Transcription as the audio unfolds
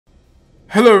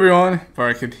Hello everyone,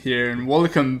 Barakit here, and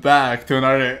welcome back to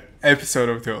another episode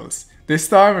of Duels. This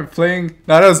time I'm playing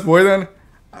not as Warden,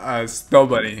 as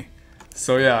Daubeny.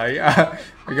 So yeah,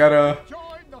 I gotta...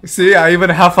 See, I even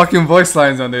have fucking voice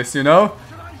lines on this, you know?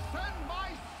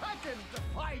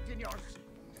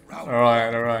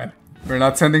 Alright. We're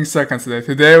not sending seconds today.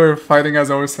 Today we're fighting as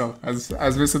ourselves, as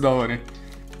Mr. Daubeny.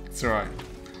 It's alright.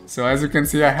 So as you can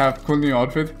see, I have cool new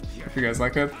outfit, if you guys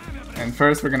like it. And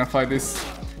first we're gonna fight this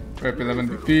Rep 11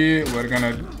 BP. We're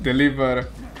gonna deliver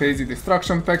crazy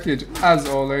destruction package as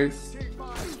always.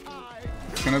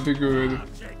 It's gonna be good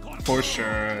for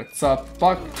sure. It's up,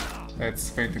 Puck.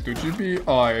 It's 22 GB.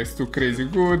 Oh, it's too crazy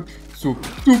good. Soup.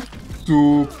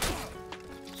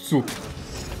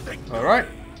 Alright,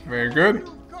 very good.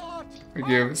 It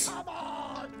gives.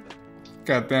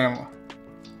 Goddamn,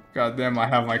 I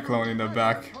have my clone in the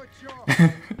back.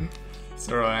 It's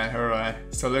alright.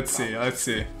 So let's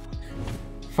see.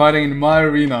 Fighting in my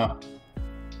arena.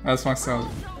 That's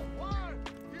myself.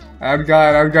 That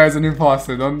guy's an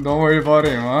imposter. Don't worry about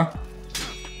him, huh?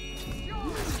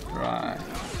 Right.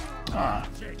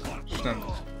 Shouldn't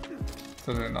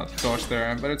totally not dodge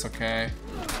there, but it's okay.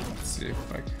 Let's see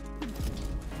if I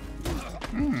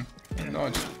can.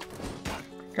 Dodge.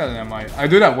 Goddamn, I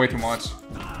do that way too much.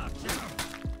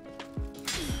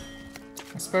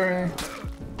 Spare.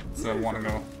 So I wanna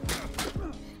go.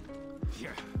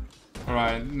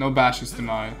 Alright, no bashes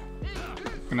tonight.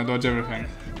 Gonna dodge everything.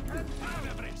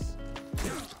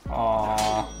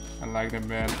 Aww, I like the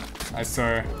bit. I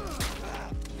swear.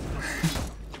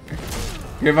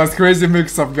 Give us crazy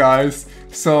mix-up, guys.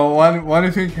 So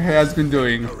one thing he has been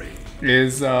doing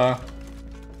is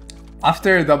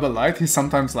after a double light, he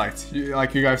sometimes lights.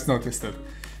 Like you guys noticed it.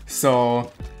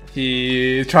 So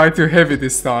he tried to heavy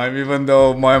this time, even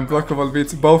though my unblockable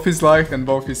beats both is light and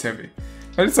both is heavy.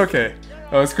 But it's okay.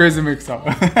 That was crazy mix up.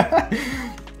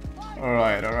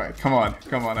 Alright. Come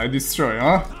on. I destroy,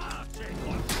 huh?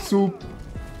 Soup.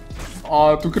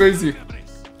 Oh, too crazy.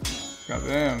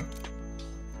 Goddamn.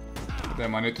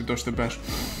 I need to dodge the bash.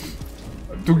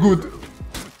 Too good.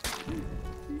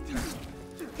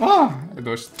 I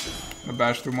dodged the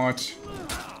bash too much.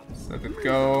 Let it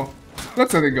go.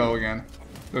 Let's let it go again.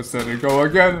 Let's let it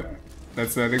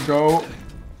go.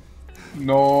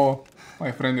 No.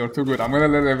 My friend, you're too good. I'm gonna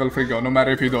let level 3 go, no matter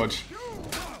if you dodge.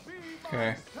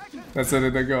 Okay. Let's let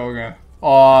it go again.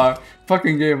 Oh,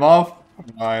 fucking gave up.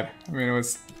 Alright. I mean, it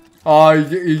was... Oh,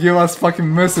 you give us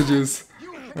fucking messages.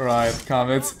 Alright, come.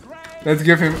 Let's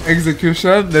give him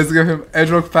execution. Let's give him edge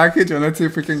rock package, and let's see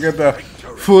if we can get the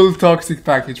full toxic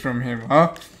package from him,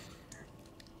 huh?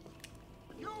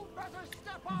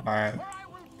 Alright.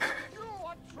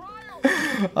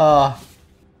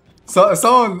 So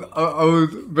someone I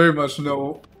would very much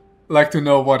like to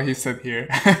know what he said here.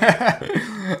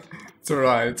 It's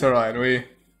alright.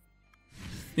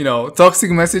 You know,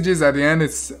 toxic messages at the end,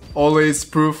 it's always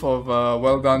proof of a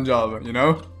well done job, you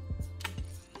know?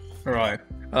 Alright,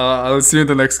 I'll see you in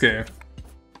the next game.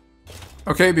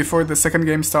 Okay, before the second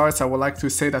game starts, I would like to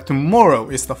say that tomorrow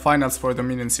is the finals for the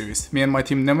Minion series. Me and my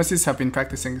team Nemesis have been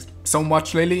practicing so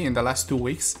much lately in the last 2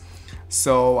 weeks.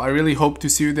 So I really hope to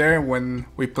see you there when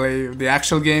we play the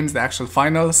actual games, the actual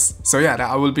finals. So yeah,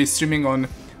 I will be streaming on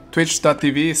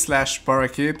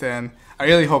twitch.tv/Barakit, and I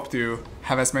really hope to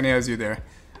have as many as you there.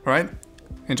 Alright?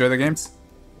 Enjoy the games.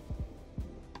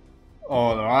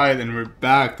 Alright, and we're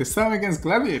back. This time against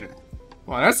Gladiator.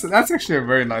 Wow, that's actually a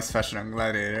very nice fashion on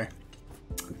Gladiator.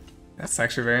 That's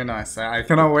actually very nice. I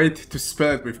cannot wait to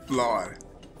spell it with blood.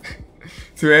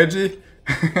 Too edgy?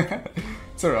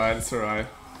 It's alright.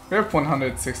 We have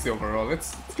 160 overall,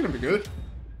 it's gonna be good.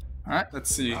 Alright,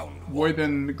 let's see.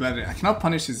 Warden Gladiator. I cannot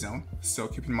punish his zone, so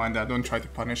keep in mind that. Don't try to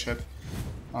punish it.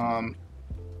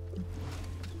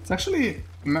 It's actually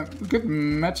a good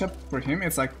matchup for him.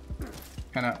 It's like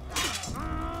kinda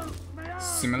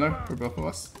similar for both of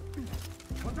us.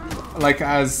 Like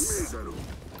as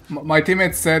my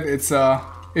teammate said, it's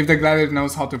if the Gladiator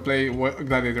knows how to play,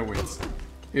 Gladiator wins.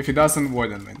 If he doesn't,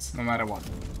 Warden wins, no matter what.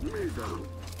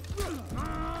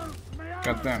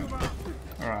 God damn.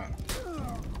 Alright.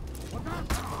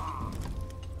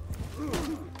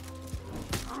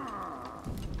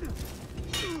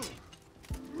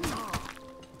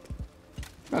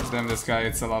 God damn, this guy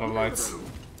hits a lot of lights.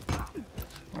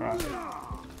 Alright.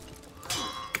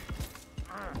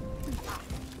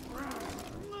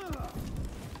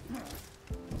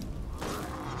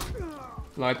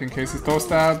 Light in case he toe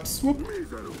stabs. Swoop.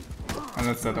 And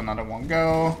let's let another one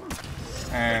go.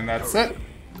 And that's it.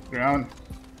 Round.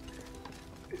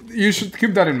 You should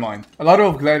keep that in mind. A lot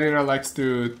of Gladiator likes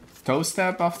to toe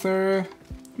step after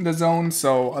the zone,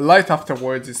 so a light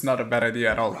afterwards is not a bad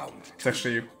idea at all. It's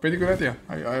actually a pretty good idea.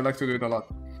 I like to do it a lot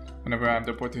whenever I have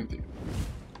the opportunity.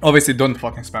 Obviously, don't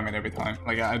fucking spam it every time.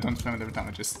 Like, I don't spam it every time,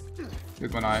 I just do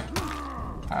it when I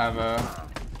have a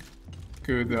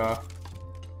good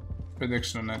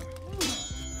prediction on it.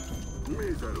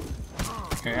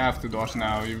 Okay, I have to dodge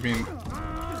now. You've been...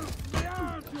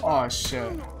 Oh,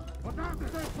 shit.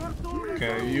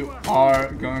 Okay, you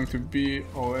are going to be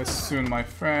OS soon, my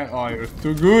friend. Oh, you're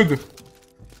too good.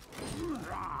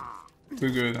 Too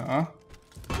good, huh?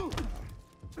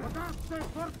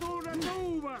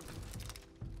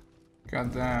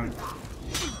 God damn.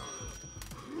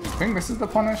 I think this is the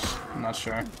punish? I'm not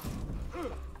sure.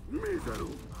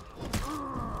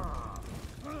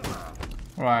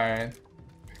 Right.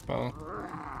 People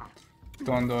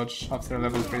don't dodge after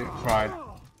level 3. Right.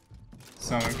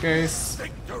 So in case...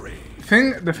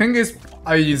 The thing is,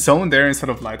 I zoned there instead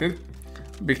of lighted.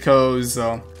 Because,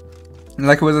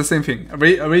 like it was the same thing. I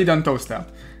really don't toast that.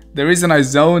 The reason I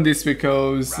zoned is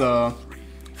because,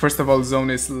 first of all, zone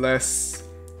is less...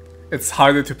 It's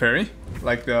harder to parry.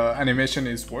 Like the animation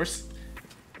is worse.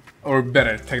 Or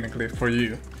better, technically, for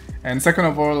you. And second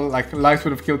of all, like light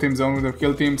would have killed him, zone would have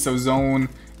killed him, so zone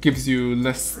gives you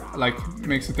less, like,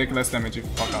 makes you take less damage if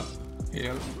you fuck up.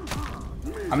 Yeah.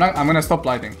 I'm gonna stop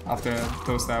lighting after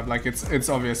toe stab. Like it's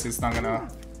obvious it's not gonna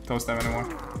toe stab anymore.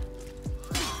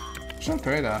 Shouldn't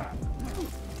parry that.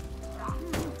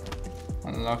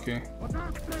 Unlucky.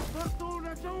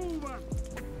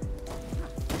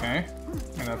 Okay,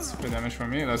 and that's good damage for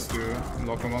me. Let's do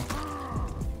unblockable.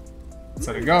 Let's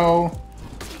let it go.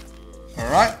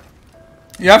 Alright.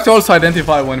 You have to also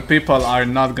identify when people are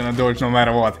not gonna dodge no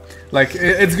matter what. Like,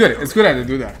 it's good how to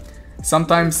do that.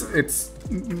 Sometimes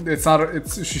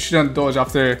you shouldn't dodge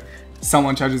after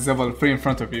someone charges level 3 in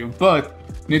front of you, but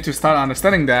you need to start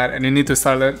understanding that, and you need to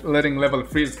start letting level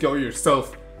 3s go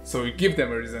yourself, so you give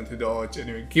them a reason to dodge, and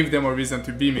you give them a reason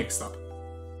to be mixed up.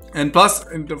 And plus,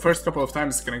 in the first couple of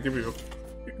times, it's gonna give you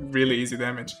really easy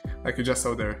damage, like you just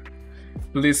saw there.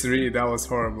 Please read, that was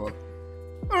horrible.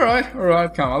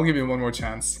 Alright, come, I'll give you one more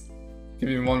chance. Give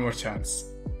you one more chance.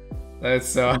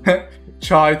 Let's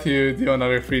try to do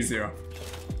another 3-0.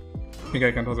 I think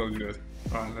I can totally do it.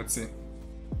 Alright, let's see.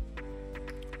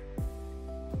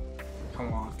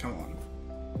 Come on.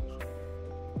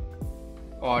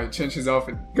 Oh, he changed his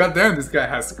outfit. God damn, this guy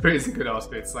has crazy good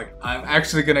outfits. Like, I'm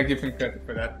actually gonna give him credit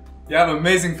for that. You have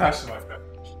amazing fashion, my friend.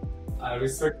 I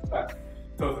respect that.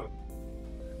 Totally.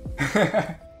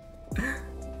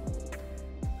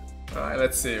 Alright,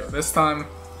 let's see. This time,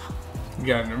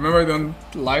 again, remember, don't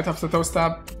light after toe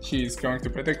stab. He's going to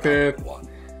predict it.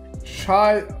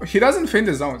 Try. He doesn't feint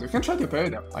the zones. You can try to parry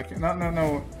them. Like,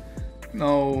 no.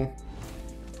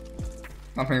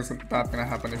 Nothing's bad gonna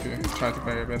happen if you try to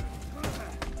parry a bit.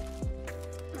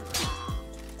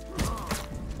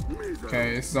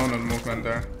 Okay, it's zonal movement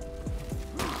there.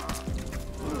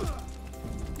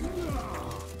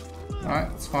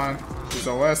 Alright, it's fine. It's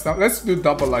OS. Now let's do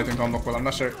double lighting combo cool. I'm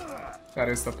not sure that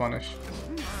is the punish.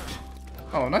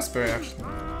 Oh, nice parry actually.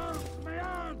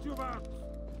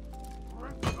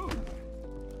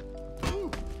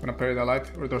 Gonna parry the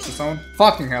light, reverse the zone.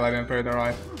 Fucking hell, I didn't parry the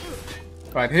right.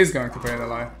 Right, he's going to parry the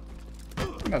light.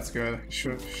 That's good.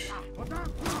 Should.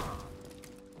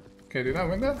 Okay, did I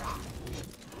win that?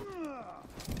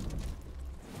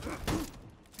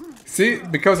 See,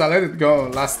 because I let it go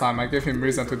last time, I gave him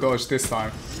reason to dodge this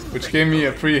time, which gave me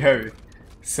a free heavy.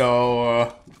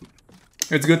 So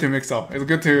it's good to mix up. It's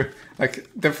good to, like,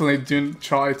 definitely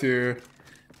try to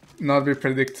not be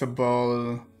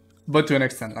predictable, but to an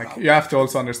extent. Like, you have to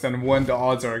also understand when the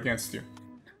odds are against you.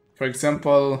 For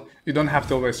example, you don't have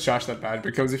to always charge that bad,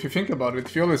 because if you think about it,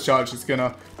 if you always charge, it's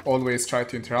gonna always try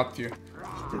to interrupt you.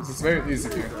 It's very easy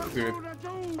to do it.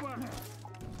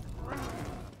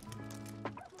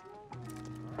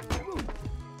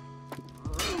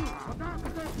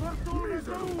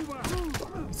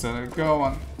 So there we go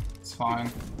on. It's fine.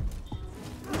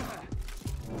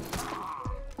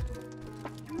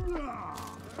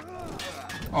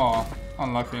 Oh,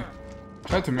 unlucky.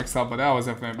 Tried to mix up, but that was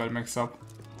definitely a bad mix up.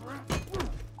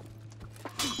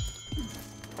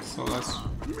 So let's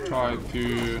try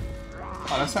to...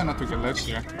 Oh, let's try not to get ledge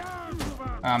here.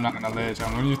 I'm not gonna ledge,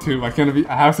 I'm on YouTube.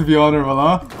 I have to be honorable,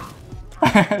 huh?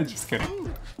 Just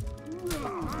kidding.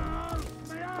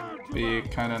 Be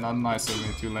kinda not nice of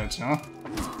me to ledge, huh?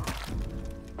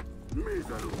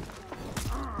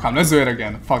 Come, let's do it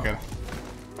again. Fuck it.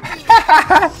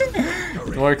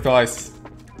 It worked twice.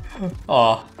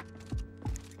 Oh.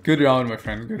 Good round, my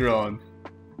friend. Good round.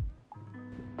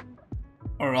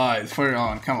 Alright, 4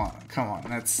 round. Come on.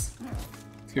 Let's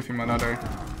Let's give him another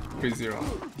 3-0.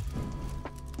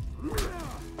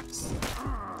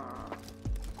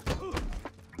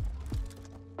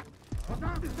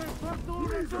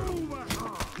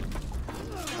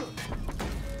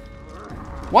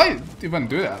 Why even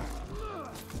do that?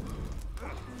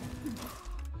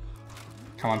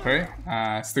 Come on, parry.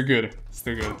 Still good.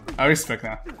 Still good. I respect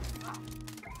that.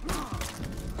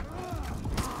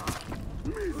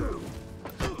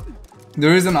 The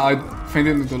reason I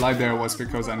fainted into light there was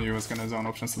because I knew he was gonna zone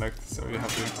option select, so you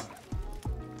have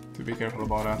to be careful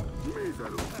about that.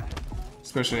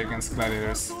 Especially against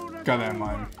gladiators. Goddamn,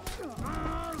 I'm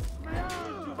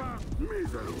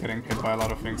getting hit by a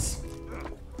lot of things.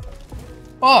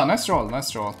 Oh, nice roll,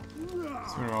 nice roll.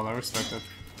 Nice roll, I respect it.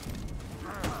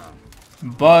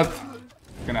 But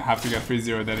gonna have to get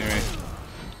 3-0 anyway.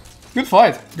 Good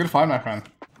fight, my friend.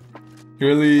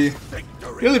 You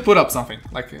really put up something.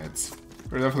 Like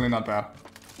we're definitely not bad.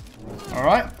 All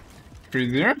right,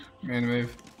 3-0, and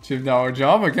we've achieved our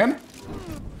job again.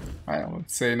 I would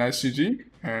say nice GG,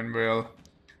 and we'll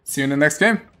see you in the next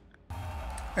game.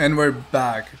 And we're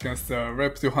back against the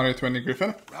Rep 220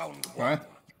 Griffin. Right,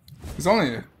 he's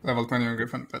only level 20 on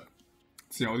Griffin, but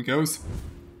see how it goes.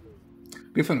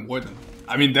 Griffin Warden.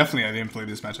 I mean, definitely I didn't play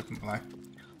this matchup in my life,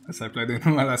 as I played it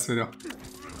in my last video.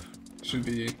 Should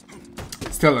be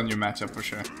still a new matchup for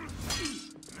sure.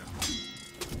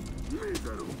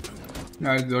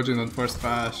 Nice dodging on first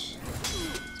bash.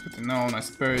 It's good to know.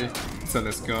 Nice parry. So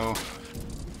let's go.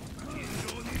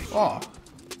 Oh,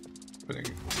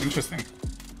 pretty interesting.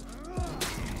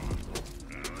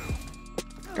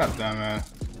 God damn it.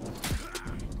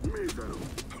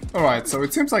 Alright, so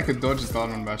it seems like it dodges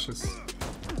down on bashes.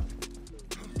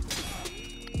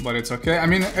 But it's okay. I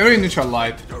mean, every neutral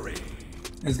light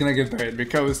is gonna get parried,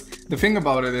 because the thing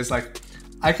about it is, like,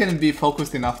 I can be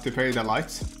focused enough to parry the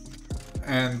lights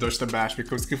and dodge the bash,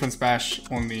 because Griffin's bash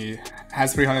only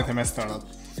has 300 MS startup.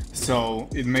 So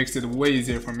it makes it way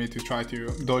easier for me to try to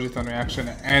dodge it on reaction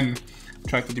and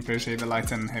try to depreciate the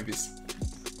lights and heavies.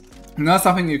 Not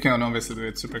something you can obviously do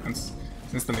it super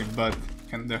consistently, but you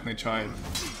can definitely try it.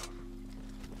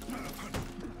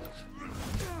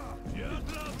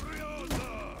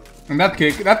 And that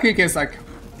kick is like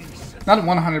not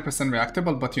 100%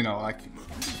 reactable, but you know, like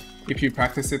if you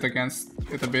practice it against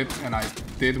it a bit, and I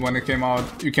did when it came out,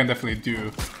 you can definitely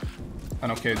do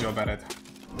an okay job at it.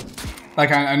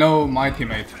 Like I know my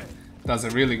teammate does a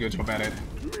really good job at it.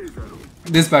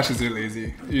 This bash is really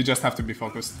easy. You just have to be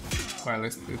focused. Or at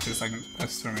least it is like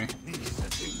that's for me.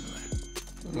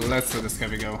 Let's do this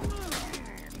heavy go.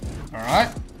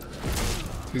 Alright.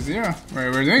 2-0.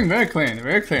 We're doing very clean,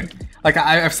 very clean. Like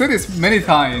I've said this many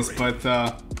times, but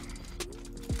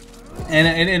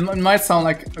and it might sound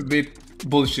like a bit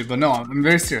bullshit, but no, I'm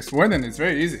very serious. Warden is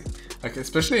very easy. Like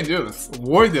especially in Duels,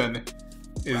 Warden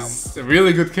is a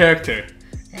really good character,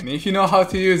 and if you know how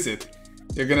to use it,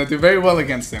 you're gonna do very well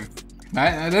against him.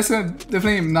 That's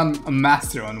definitely not a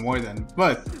master on Warden,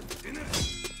 but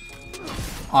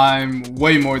I'm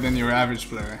way more than your average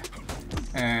player,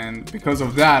 and because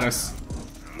of that,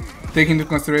 taking into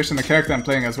consideration the character I'm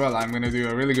playing as well, I'm gonna do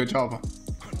a really good job.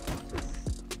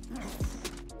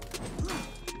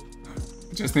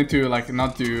 Just need to like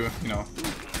not do, you know,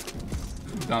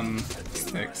 dumb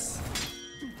sticks.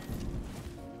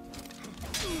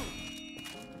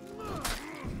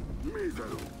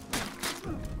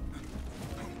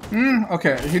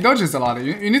 Okay, he dodges a lot.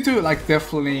 You need to like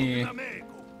definitely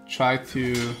try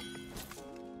to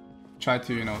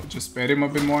you know, just bait him a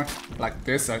bit more like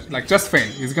this, like just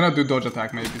feint. He's gonna do dodge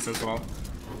attack maybe as well.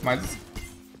 Might.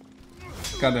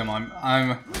 Goddamn,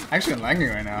 I'm actually lagging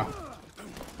right now.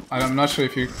 I'm not sure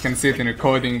if you can see it in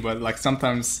recording, but like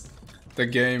sometimes the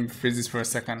game freezes for a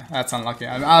second. That's unlucky.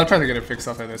 I'll try to get it fixed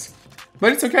after this.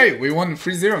 But it's okay. We won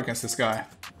 3-0 against this guy.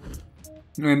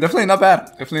 I mean, definitely not bad.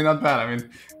 Definitely not bad. I mean,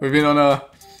 we've been on a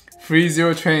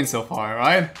 3-0 train so far,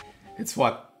 right? It's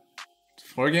what,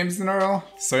 4 games in a row?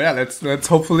 So yeah, let's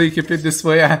hopefully keep it this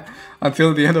way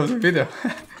until the end of the video.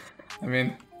 I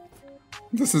mean,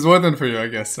 this is Warden for you, I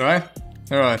guess, right?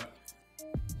 Alright.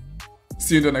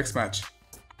 See you in the next match.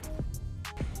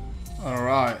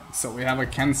 Alright, so we have a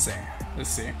Kensei.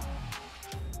 Let's see.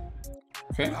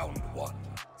 Okay.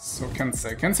 So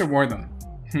Kensei Warden.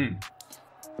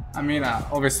 I mean,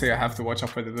 obviously I have to watch out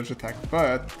for the dodge attack,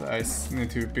 but I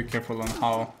need to be careful on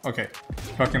how... Okay,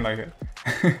 fucking like it.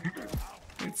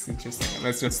 It's interesting.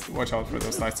 Let's just watch out for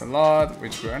those lights a lot,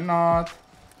 which we are not.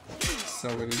 So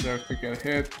we deserve to get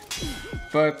hit,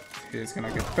 but he's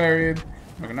gonna get parried.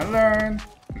 We're gonna learn,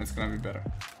 and it's gonna be better.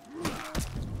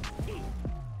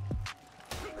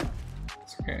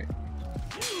 It's okay.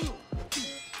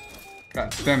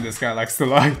 God damn, this guy likes the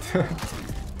light.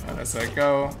 As I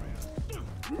go.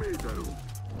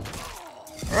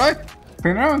 Alright,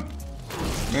 clean round.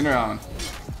 Clean round.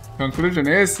 Conclusion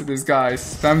is, this guy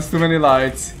spams too many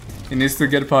lights. He needs to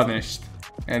get punished.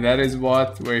 And that is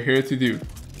what we're here to do.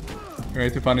 We're here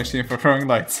to punish him for throwing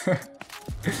lights.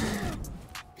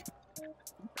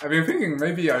 I've been thinking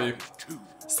maybe I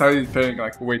started playing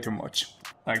like way too much.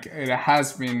 Like it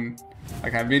has been,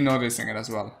 like I've been noticing it as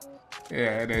well.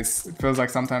 Yeah, it is. It feels like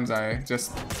sometimes I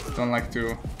just don't like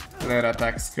to let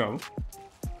attacks go.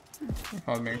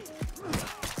 Without me.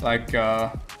 Like,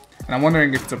 and I'm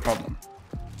wondering if it's a problem.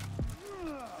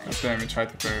 But let me try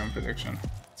to play on prediction.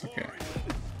 It's okay.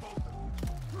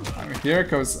 I'm here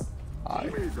because I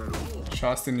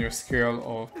trust in your skill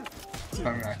of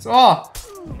spamming lights. Oh!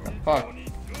 Fuck.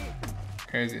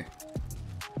 Crazy.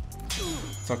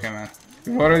 It's okay, man.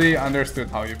 You've already understood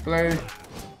how you play.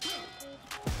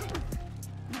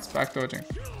 It's back dodging.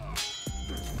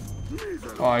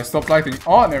 Oh, I stopped lighting.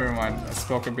 Oh, never mind. I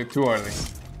spoke a bit too early.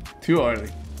 Too early.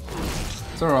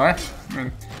 It's alright. I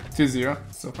mean, 2-0.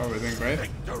 So far we're doing great.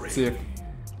 Let's see if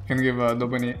I can give a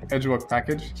Daubeny edgewalk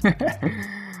package.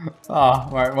 Ah,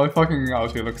 my fucking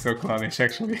outfit looks so clownish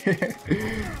actually.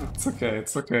 It's okay,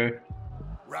 it's okay.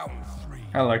 Round 3.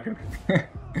 I like it.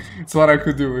 It's what I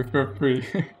could do if we're free.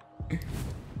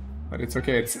 But it's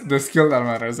okay, it's the skill that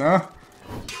matters, huh?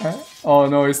 Oh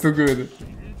no, it's too good.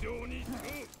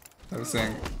 I was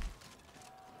saying.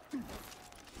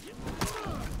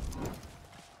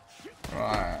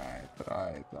 Right.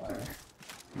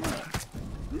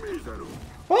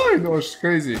 Oh, it was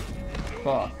crazy.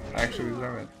 Fuck, I actually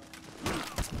deserve it.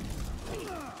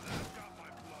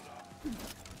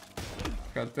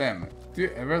 God damn it. Do you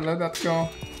ever let that go?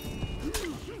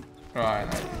 Right,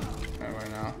 never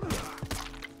now.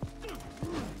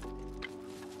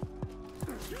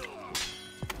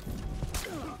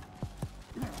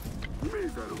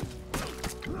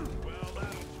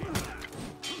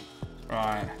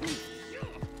 Right.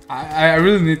 I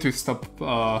really need to stop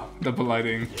double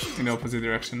lighting in the opposite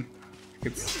direction.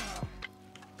 It's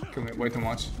killing me way too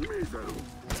much.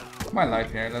 My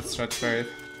light here, let's try to spare it.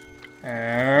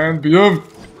 And boom!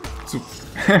 Soup.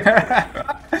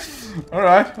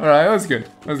 Alright, that was good.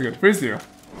 That was good. 3-0.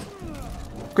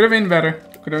 Could have been better.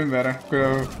 Could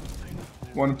have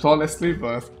won flawlessly,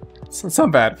 but it's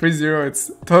not bad. 3-0,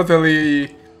 it's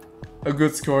totally a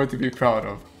good score to be proud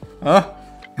of. Huh?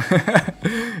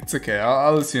 It's okay,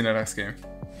 I'll see you in the next game.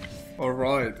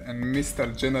 Alright, and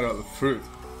Mr. General Fruit.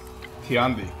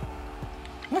 Tiandi.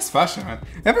 Nice fashion, man.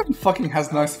 Everyone fucking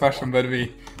has nice fashion, but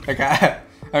we... Like, I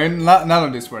mean, not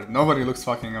on this word. Nobody looks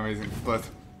fucking amazing, but...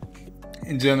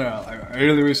 In general, I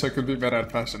really wish I could be better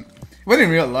at fashion. But in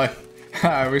real life,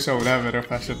 I wish I would have better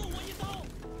fashion.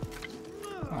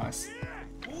 Nice.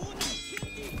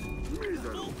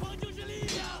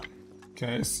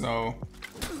 Okay, so...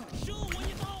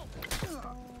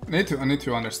 I need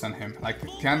to understand him. Like,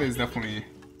 Tiandi is definitely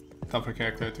a tougher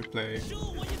character to play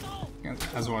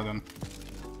as Warden.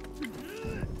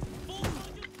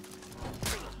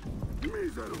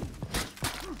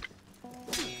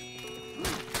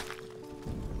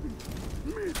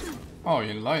 Oh,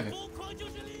 you lied it.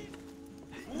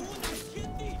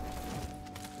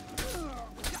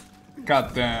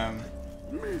 God damn.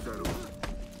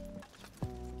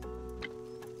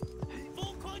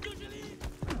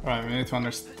 Alright, we need to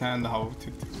understand how to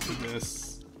do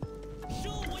this.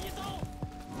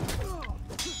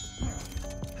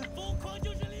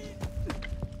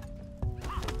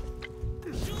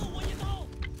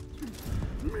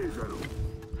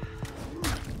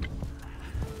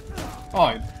 Oh,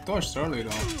 I dodged early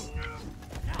though.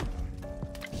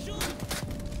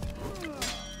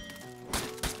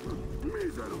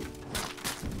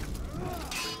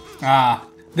 Ah,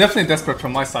 definitely desperate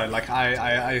from my side. Like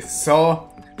I saw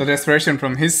the desperation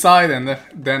from his side, and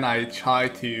then I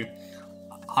tried to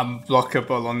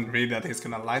unblockable on read that he's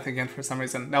gonna light again for some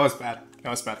reason. That was bad.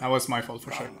 That was my fault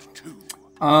for sure.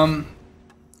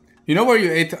 You know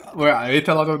where I ate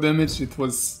a lot of damage? It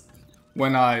was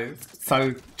when I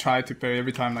started trying to parry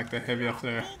every time like the heavy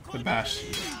after the bash.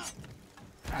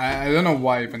 I don't know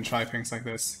why I even try things like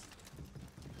this.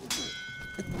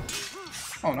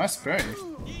 Oh, nice parry.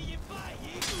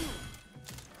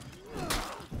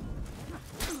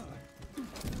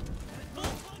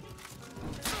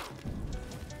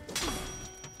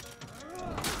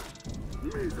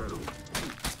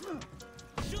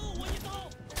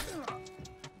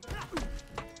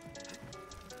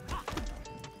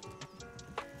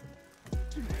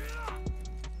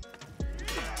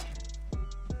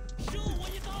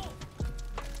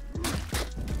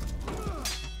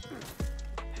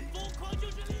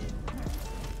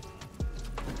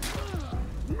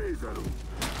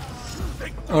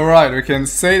 Alright, we can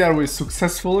say that we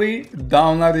successfully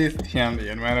downloaded him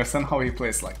and we understand how he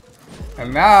plays like.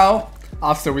 And now,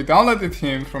 after we downloaded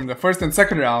him from the first and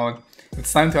second round,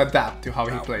 it's time to adapt to how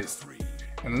he plays.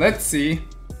 And let's see,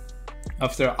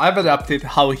 after I've adapted,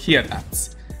 how he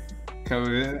adapts.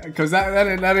 Because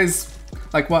that is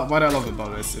like what I love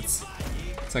about this. It's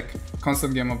like a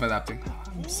constant game of adapting.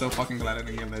 I'm so fucking glad I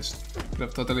didn't get ledged. Could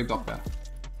have totally blocked that.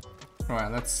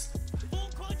 Alright, let's...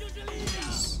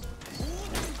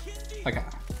 Like,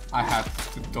 I had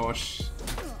to dodge.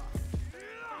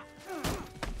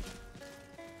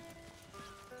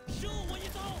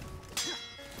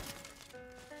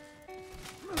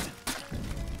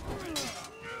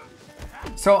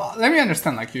 So, let me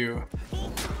understand, like, you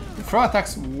throw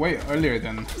attacks way earlier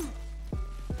than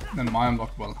my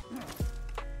unblockable.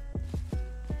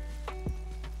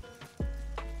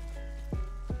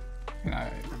 And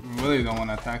I really don't want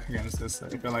to attack against this. I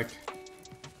feel like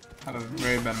I had a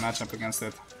very bad matchup against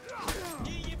it.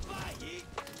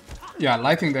 Yeah,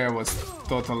 lighting there was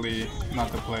totally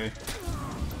not the play.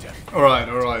 Alright,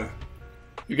 alright.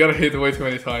 You gotta hit way too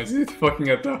many times. You need to fucking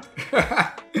adapt.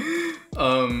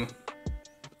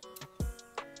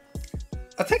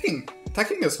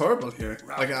 Attacking is horrible here.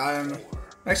 Like, I'm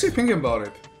actually thinking about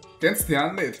it. Against the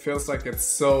enemy, it feels like it's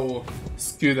so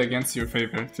skewed against your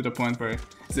favor to the point where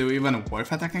is it even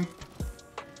worth attacking?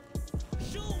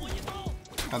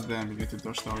 God damn, you need to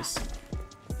dodge those.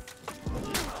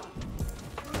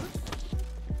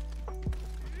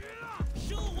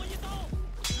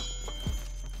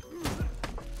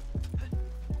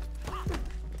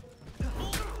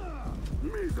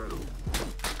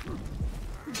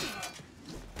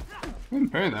 I didn't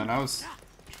parry that, that was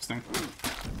interesting.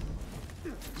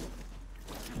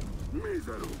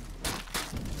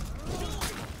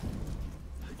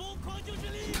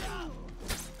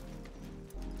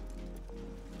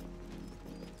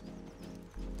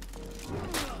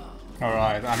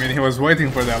 Alright, I mean he was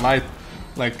waiting for that light,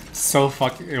 like so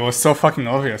it was so fucking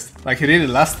obvious. Like he did it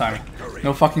last time.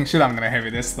 No fucking shit I'm gonna have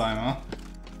it this time, huh?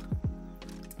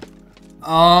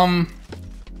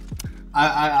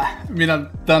 I mean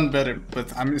I've done better,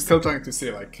 but I'm still trying to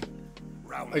see like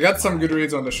I got some good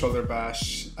reads on the shoulder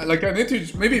bash. Like I need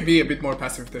to maybe be a bit more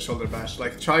passive with the shoulder bash.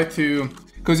 Like try to,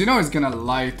 cause you know it's gonna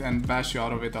light and bash you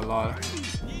out of it a lot.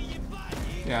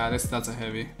 Yeah, that's a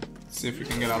heavy. Let's see if we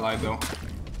can get a light though.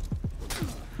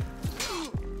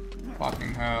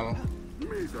 Fucking hell.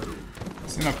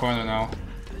 It's in a corner now.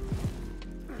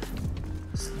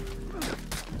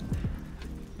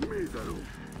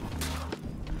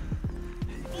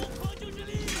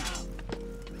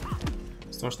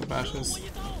 Dodge the bashes.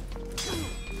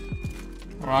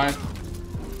 Alright.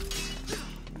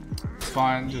 It's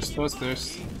fine, just dodge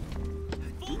this.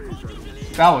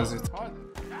 That was it.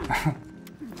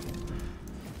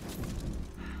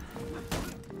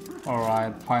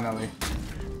 Alright, finally.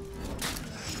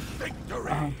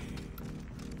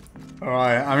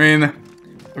 Alright, I mean,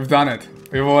 we've done it.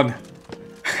 We won.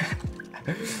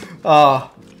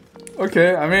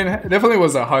 Okay, I mean, it definitely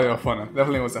was a harder opponent.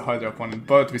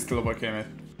 But we still overcame it.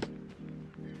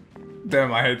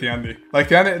 Damn, I hate Yandy. Like,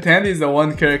 Yandy is the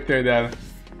one character that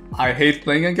I hate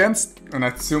playing against, and I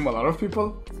assume a lot of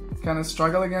people kind of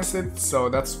struggle against it. So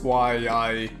that's why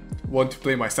I want to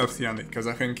play myself Yandy, because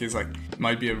I think he's like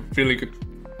might be a really good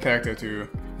character to, you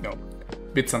know,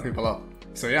 beat some people up.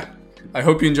 So yeah, I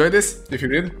hope you enjoyed this. If you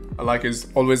did, a like is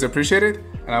always appreciated,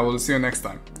 and I will see you next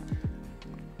time.